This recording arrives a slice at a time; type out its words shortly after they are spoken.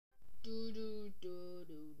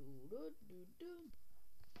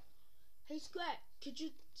Hey Scrat, could you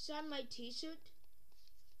sign my t-shirt?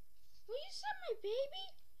 Will you sign my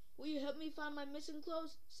baby? Will you help me find my missing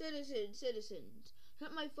clothes? Citizens.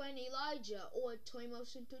 Help my friend Elijah, or Toy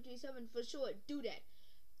Motion 237 for short. Do that.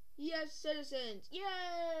 Yes, citizens.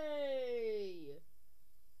 Yay!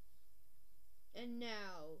 And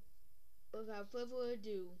now, without further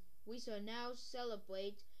ado, we shall now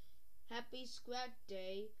celebrate Happy Scrat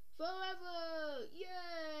Day forever!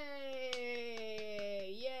 Yay!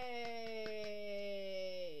 Yay!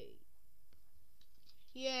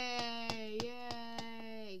 Yay!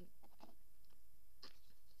 Yay!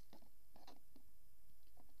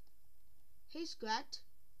 Hey Scrat,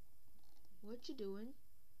 what you doing?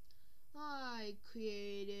 I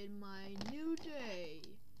created my new day.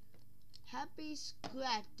 Happy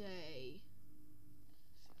Scrat Day.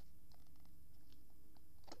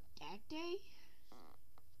 That day?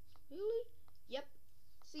 Really? Yep.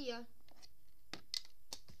 See ya.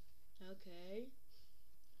 Okay.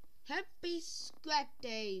 Happy Scrat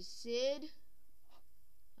Day, Sid.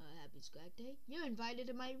 Happy Scrat Day? You're invited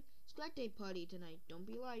to my Scrat Day party tonight. Don't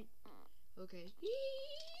be late. Okay.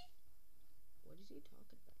 What is he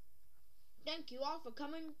talking about? Thank you all for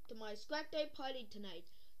coming to my Scrat Day party tonight.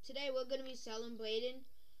 Today we're going to be celebrating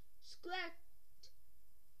Scrat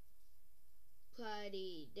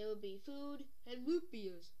party. There will be food and root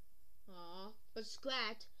beers. Aw, but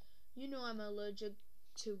Scrat, you know I'm allergic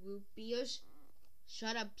to root beers.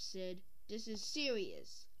 Shut up, Sid. This is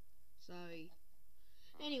serious. Sorry.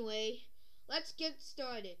 Anyway, let's get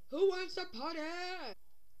started. Who wants to party?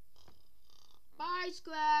 Bye,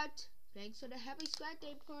 Scrat. Thanks for the Happy Scrat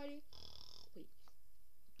Day party. Wait,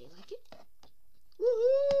 they like it?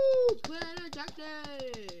 Woohoo! Planet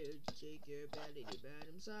Attracted! Shake your belly to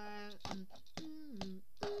bottom side.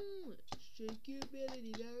 Shake your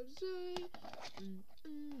belly to bottom side.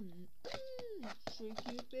 Shake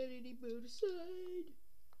your belly to bottom side.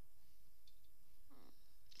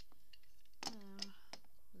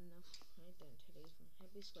 Enough. I done today's from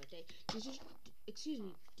Happy Scrat Day. Excuse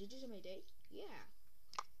me, did you say my day? Yeah.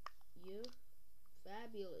 You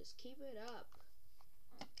fabulous. Keep it up.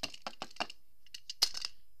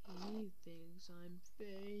 He thinks I'm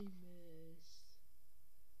famous.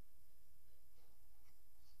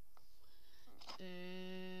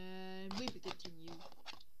 And we continue.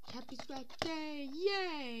 Happy Scrat Day!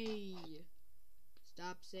 Yay!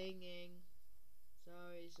 Stop singing.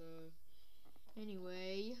 Sorry, sir.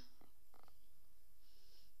 Anyway.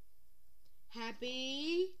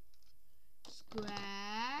 Happy Scrat